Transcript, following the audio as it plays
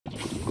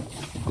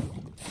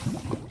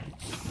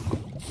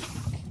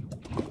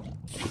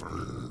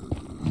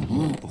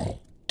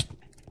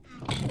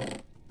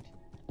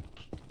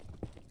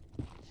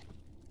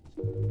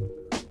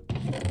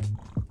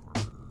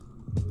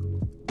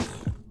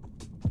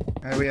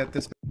Alright, we had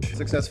this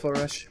successful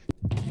rush.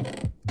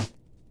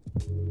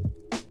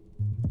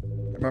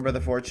 Remember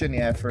the fortune?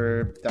 Yeah,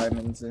 for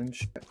diamonds and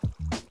shit.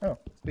 Oh,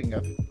 speaking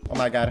of. Oh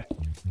my god.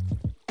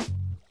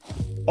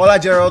 Hola,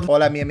 Gerald.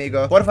 Hola, mi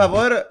amigo. Por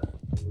favor,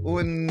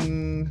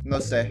 no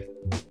sé.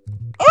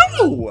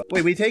 Oh!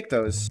 Wait, we take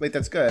those. Wait,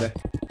 that's good.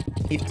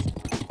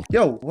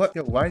 Yo, what?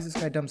 Yo, why is this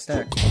guy dumb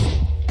stacked?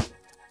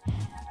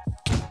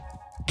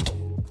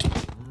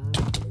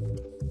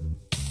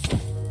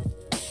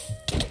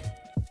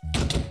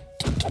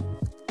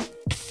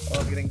 Oh,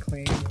 I'm getting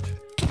cleaned.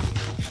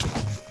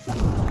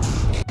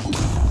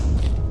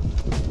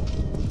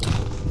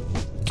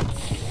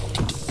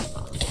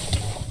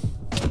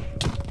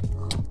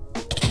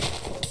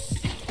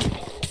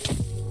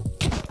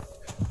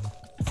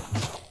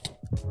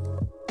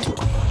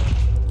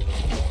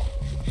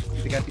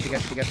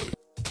 Tiga.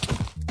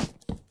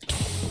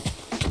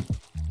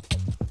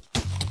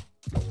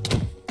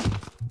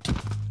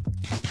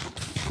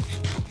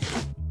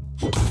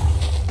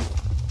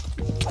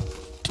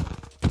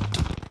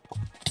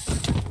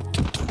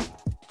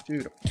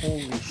 Dude,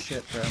 holy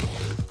shit, bro.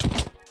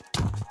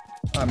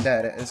 I'm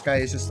dead. This guy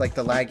is just like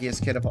the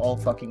laggiest kid of all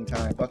fucking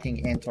time.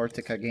 Fucking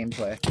Antarctica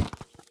gameplay.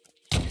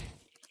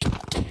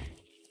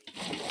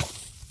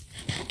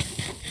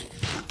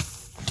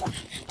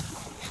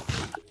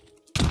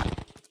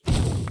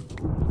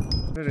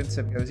 Where did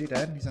Sip go? Is he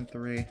dead? He's on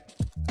 3.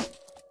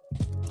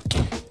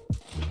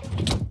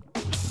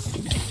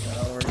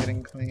 Oh, we're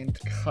getting cleaned.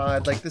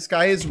 God, like this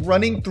guy is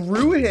running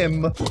through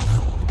him.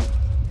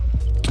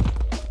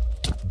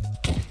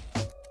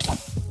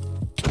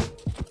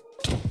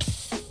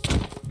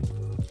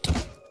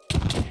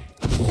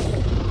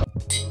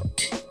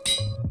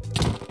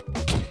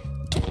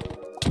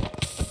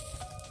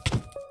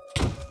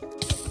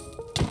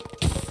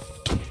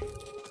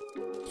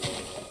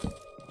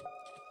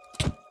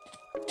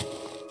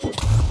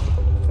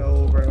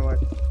 No, bro, I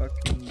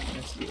fucking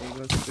missed the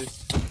this.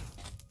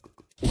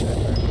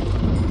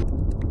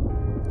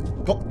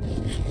 Go.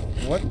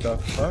 What the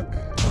fuck?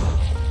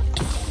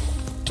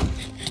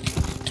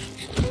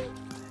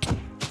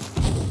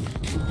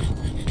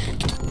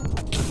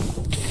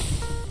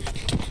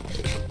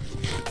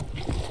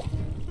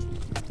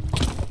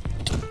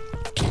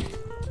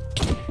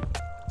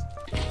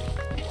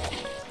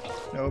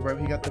 No, bro,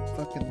 he got the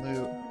fucking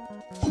loot.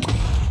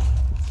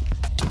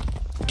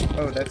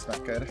 Oh, that's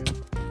not good.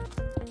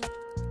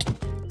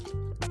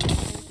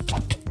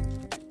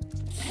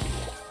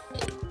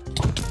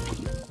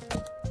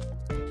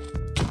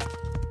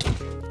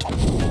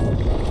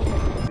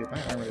 Dude,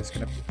 my armor is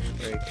gonna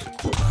break.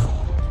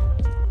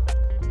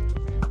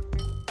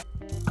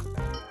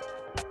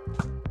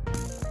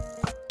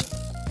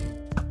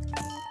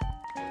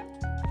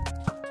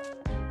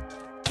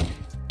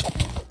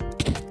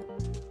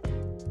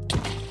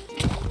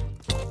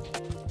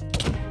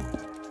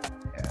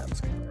 Yeah, I'm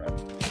just gonna run.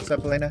 What's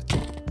up, Elena?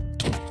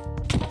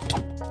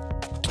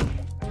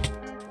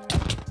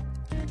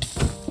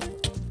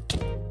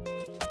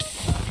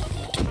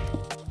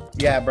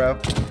 Yeah, bro.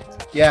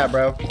 Yeah,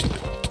 bro.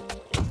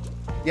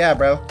 Yeah,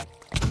 bro.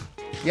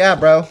 Yeah,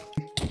 bro.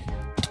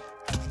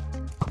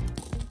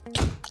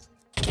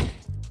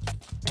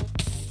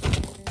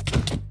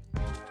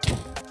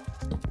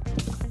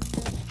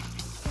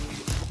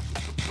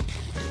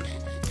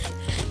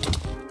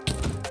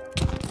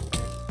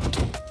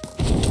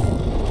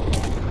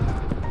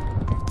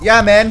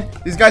 Yeah, man.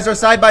 These guys are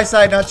side by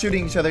side, not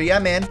shooting each other. Yeah,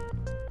 man.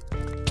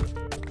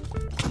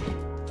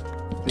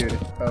 Dude.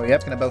 Oh,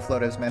 yep, gonna bow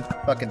floatives, man.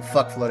 Fucking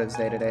fuck floatives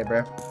day today,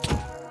 bro.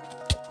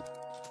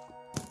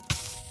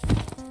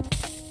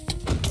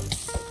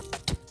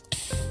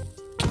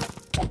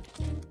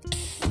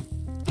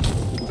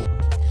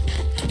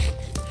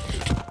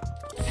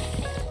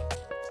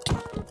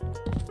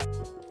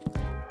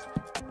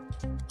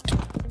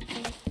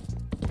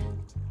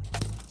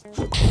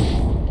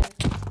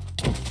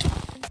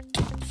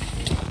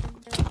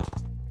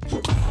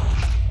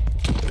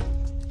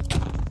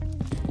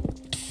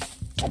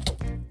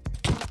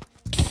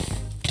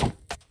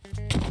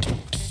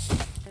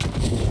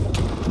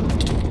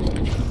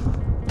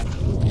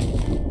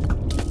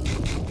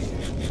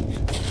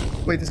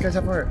 Wait, this guy's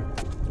up where?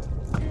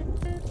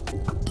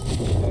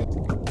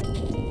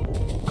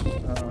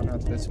 Oh,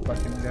 not this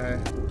fucking guy.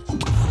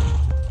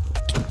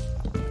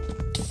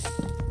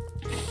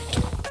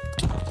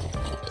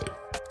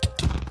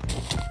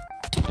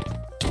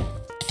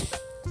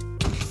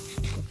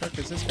 What the fuck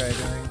is this guy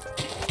doing?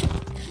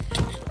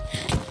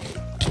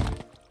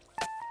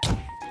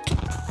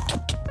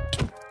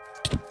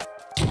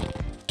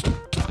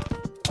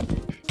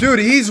 Dude,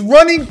 he's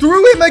running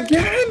through him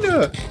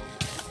again!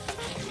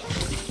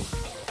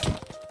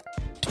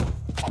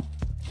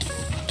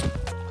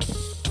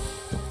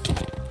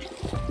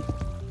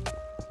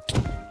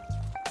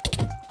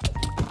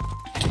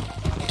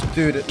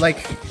 Dude,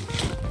 like...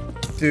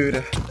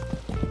 Dude.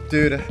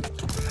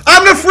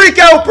 I'm gonna freak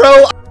out,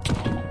 bro!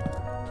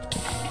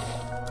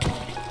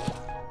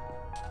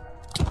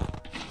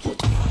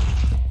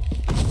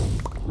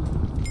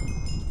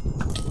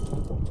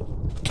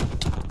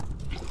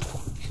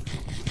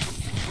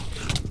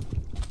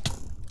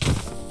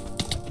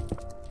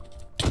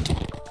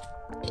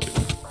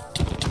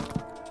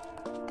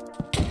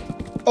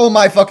 Oh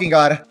my fucking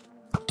god.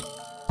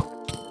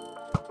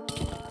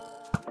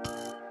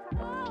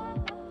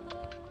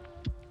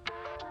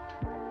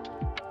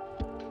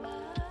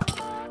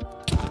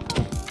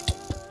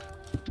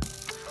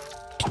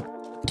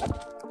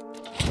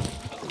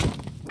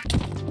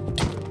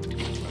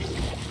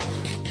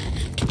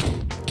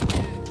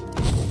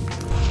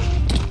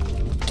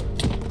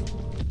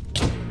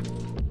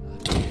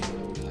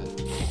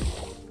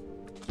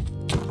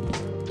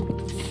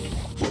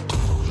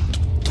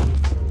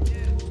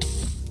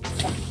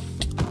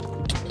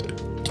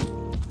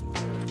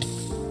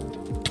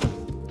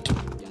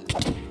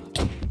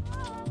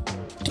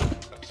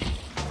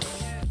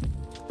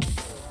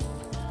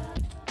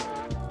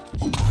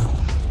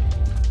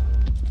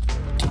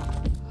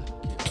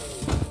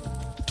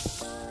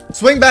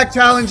 Swing back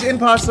challenge,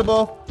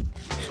 impossible.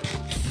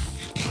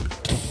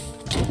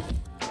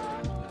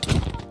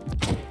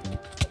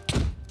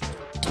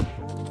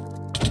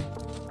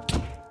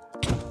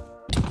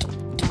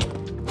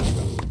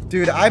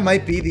 Dude, I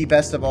might be the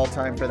best of all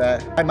time for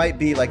that. I might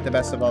be like the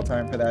best of all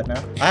time for that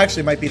now. I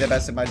actually might be the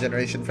best of my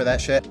generation for that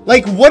shit.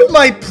 Like, what am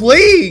I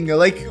playing?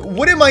 Like,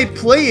 what am I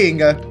playing?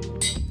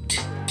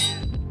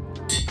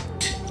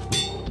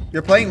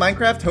 You're playing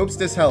Minecraft? Hopes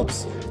this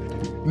helps.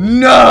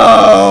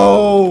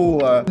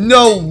 No!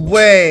 No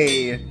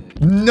way!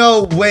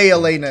 No way,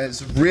 Elena.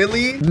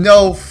 Really?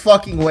 No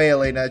fucking way,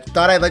 Elena.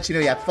 Thought I'd let you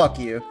know. Yeah, fuck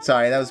you.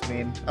 Sorry, that was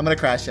mean. I'm gonna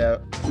crash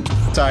out.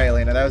 Sorry,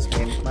 Elena. That was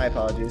mean. My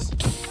apologies.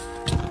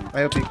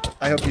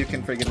 I hope you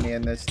can forgive me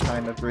in this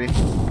time of grief.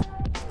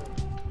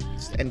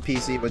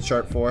 NPC with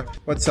sharp 4.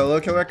 What solo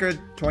kill record?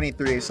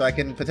 23. So I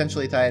can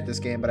potentially tie it this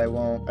game, but I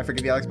won't. I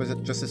forgive you, Alex. Was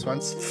it just this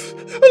once?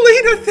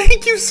 Elena,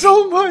 thank you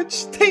so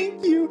much.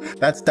 Thank you.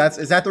 Is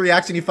that the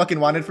reaction you fucking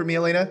wanted from me,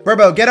 Elena?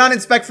 Burbo, get on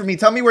inspect for me.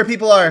 Tell me where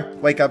people are.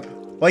 Wake up.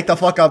 Wake the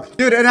fuck up.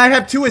 Dude, and I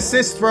have 2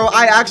 assists, bro.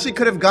 I actually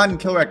could have gotten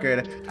kill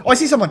record. Oh, I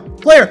see someone.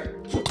 Player.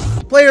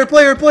 Player.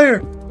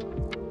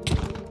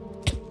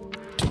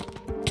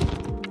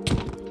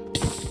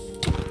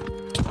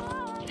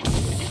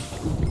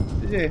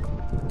 GG.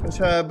 Push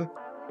hub.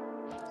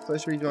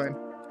 Slash rejoin.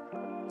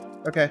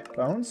 Okay.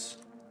 Bones?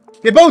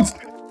 Get bones!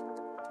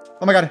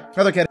 Oh my god.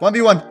 Another kid.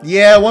 1v1.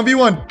 Yeah,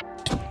 1v1.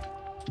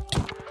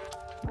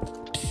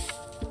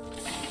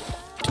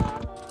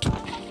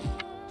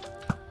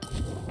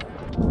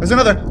 There's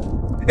another.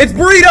 It's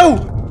Burrito!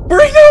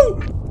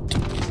 Burrito!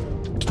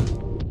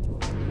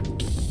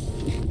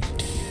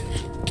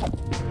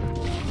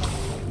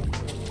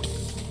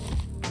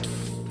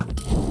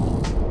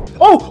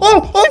 Oh!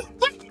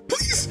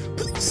 Please!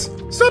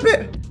 Stop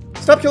it!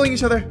 Stop killing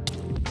each other.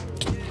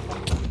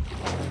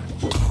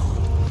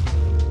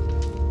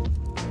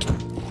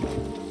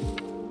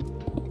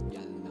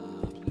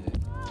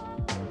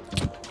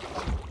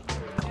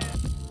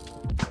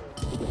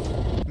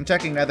 I'm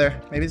checking nether.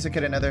 Maybe there's a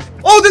kid in nether.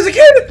 Oh, there's a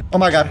kid! Oh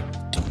my god.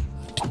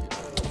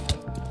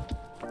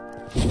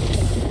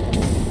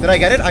 Did I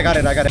get it? I got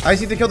it. I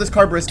just need to kill this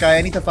Carburus guy.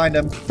 I need to find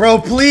him.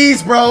 Bro,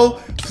 please,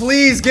 bro.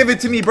 Please give it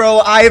to me, bro.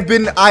 I have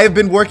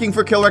been working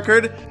for kill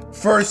record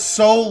for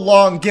so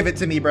long. Give it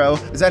to me, bro.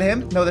 Is that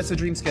him? No, that's a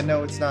dream skin.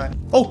 No, it's not.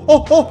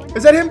 Oh.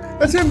 Is that him?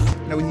 That's him.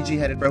 No, he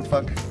G-headed, bro.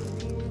 Fuck.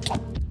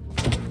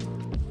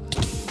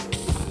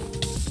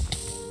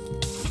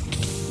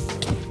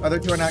 Other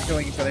 2 are not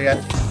killing each other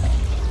yet.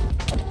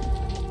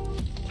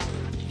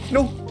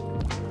 No.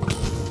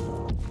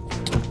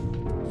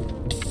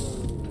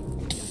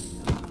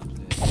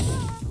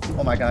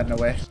 Oh my god, no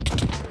way.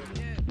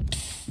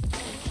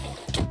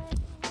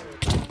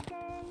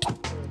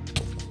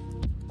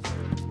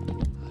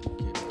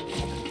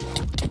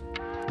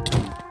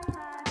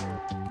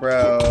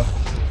 Bro.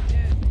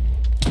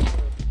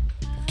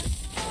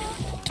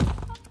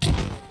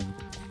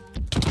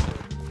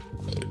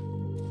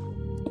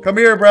 Come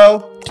here,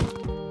 bro.